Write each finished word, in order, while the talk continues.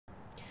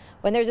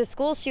When there's a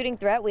school shooting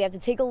threat, we have to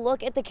take a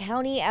look at the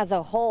county as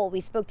a whole.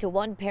 We spoke to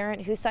one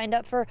parent who signed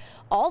up for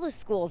all the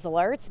school's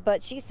alerts,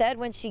 but she said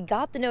when she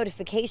got the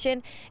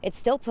notification, it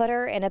still put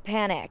her in a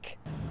panic.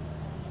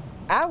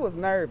 I was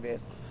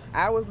nervous.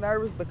 I was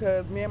nervous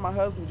because me and my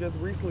husband just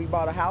recently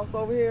bought a house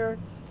over here,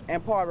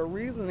 and part of the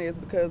reason is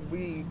because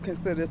we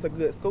consider this a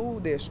good school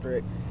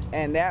district,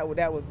 and that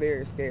was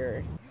very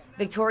scary.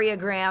 Victoria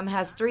Graham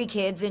has 3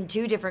 kids in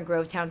 2 different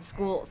Grovetown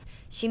schools.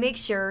 She makes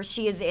sure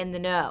she is in the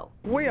know.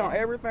 We on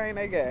everything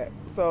they got.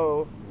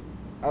 So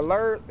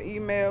alerts,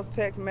 emails,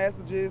 text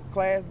messages,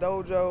 class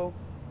dojo,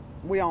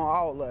 we on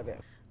all of it.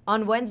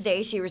 On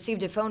Wednesday, she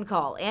received a phone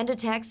call and a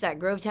text that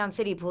Grovetown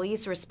City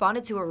Police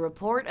responded to a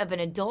report of an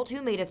adult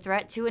who made a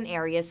threat to an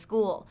area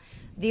school.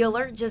 The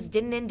alert just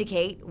didn't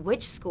indicate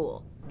which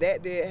school.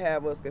 That did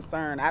have us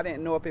concerned. I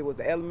didn't know if it was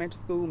elementary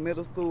school,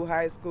 middle school,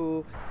 high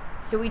school.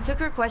 So we took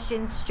her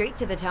questions straight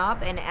to the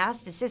top and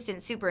asked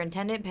Assistant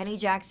Superintendent Penny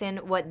Jackson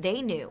what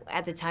they knew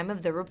at the time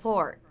of the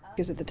report.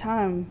 Because at the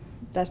time,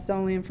 that's the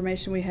only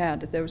information we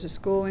had, that there was a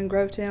school in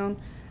Grovetown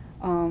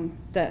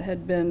that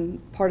had been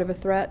part of a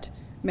threat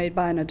made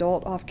by an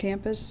adult off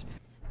campus.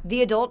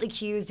 The adult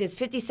accused is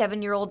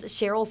 57-year-old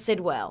Cheryl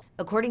Sidwell.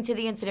 According to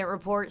the incident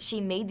report, she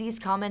made these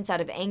comments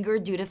out of anger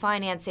due to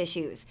finance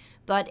issues.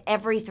 But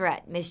every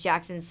threat, Ms.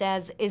 Jackson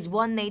says, is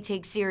one they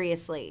take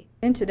seriously.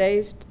 In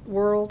today's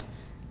world,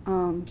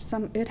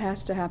 it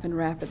has to happen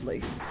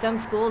rapidly. Some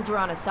schools were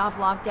on a soft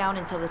lockdown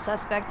until the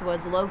suspect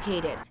was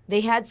located.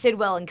 They had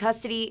Sidwell in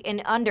custody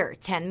in under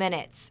 10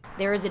 minutes.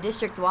 There is a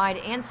district-wide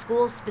and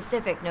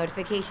school-specific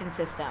notification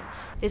system.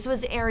 This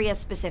was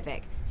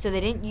area-specific, so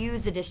they didn't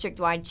use a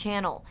district-wide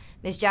channel.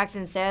 Ms.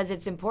 Jackson says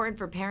it's important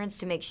for parents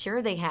to make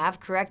sure they have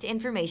correct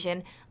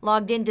information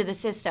logged into the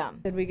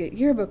system. We get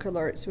yearbook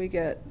alerts, we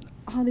get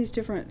all these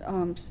different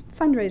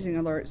fundraising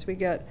alerts we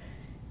get,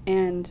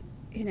 and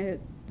you know,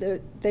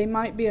 they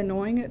might be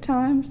annoying at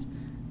times,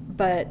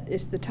 but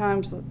it's the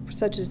times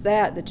such as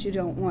that you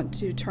don't want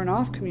to turn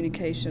off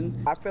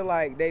communication. I feel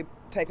like they've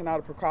taken all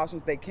the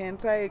precautions they can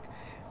take.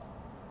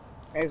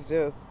 It's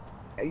just,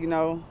 you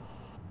know.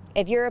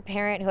 If you're a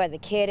parent who has a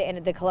kid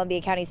in the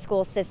Columbia County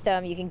school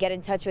system, you can get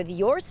in touch with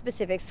your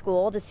specific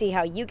school to see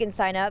how you can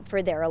sign up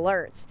for their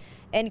alerts.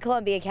 In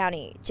Columbia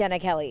County, Jenna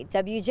Kelly,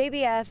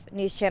 WJBF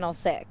News Channel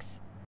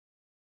 6.